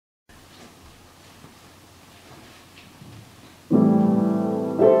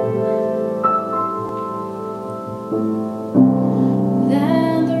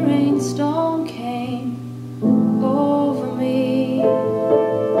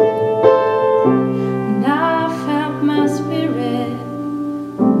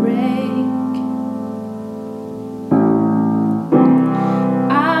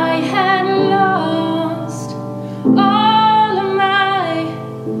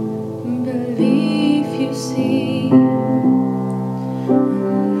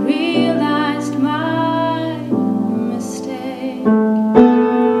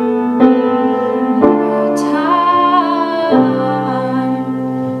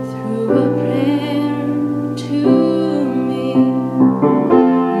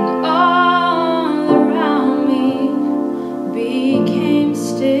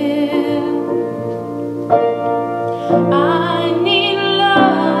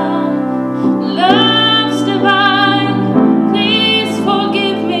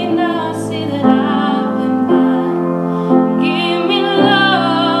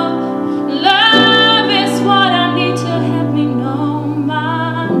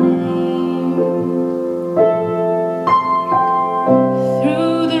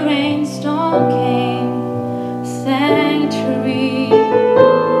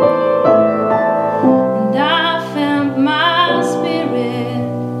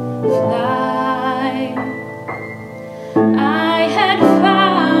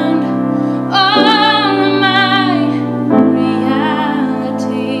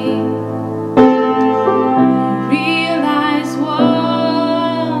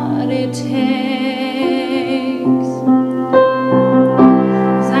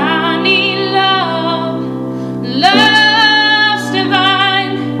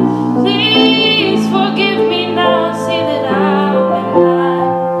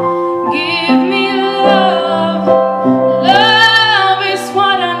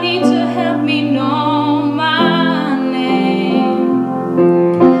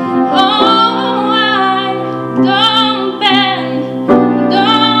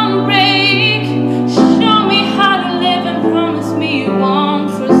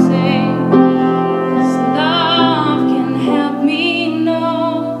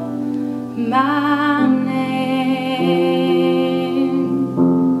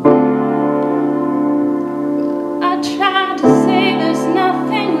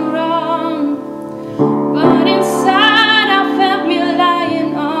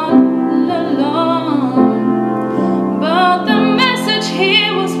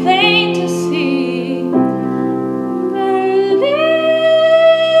was plain to see. Believe me.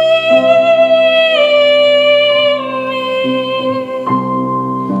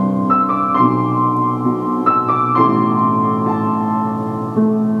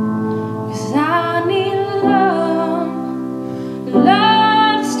 'Cause I need love.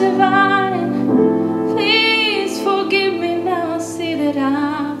 Love's divine. Please forgive me now. I see that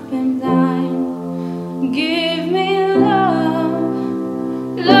I've been blind. Give me love.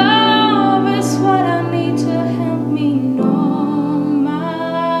 Love is what I need to help me know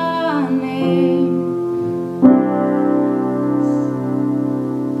my name.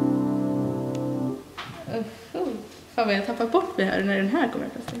 Fan vad jag tappar bort det här när den här kommer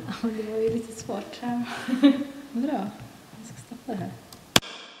plötsligt. Ja, det var ju lite svårt. Bra. Jag ska stoppa det här.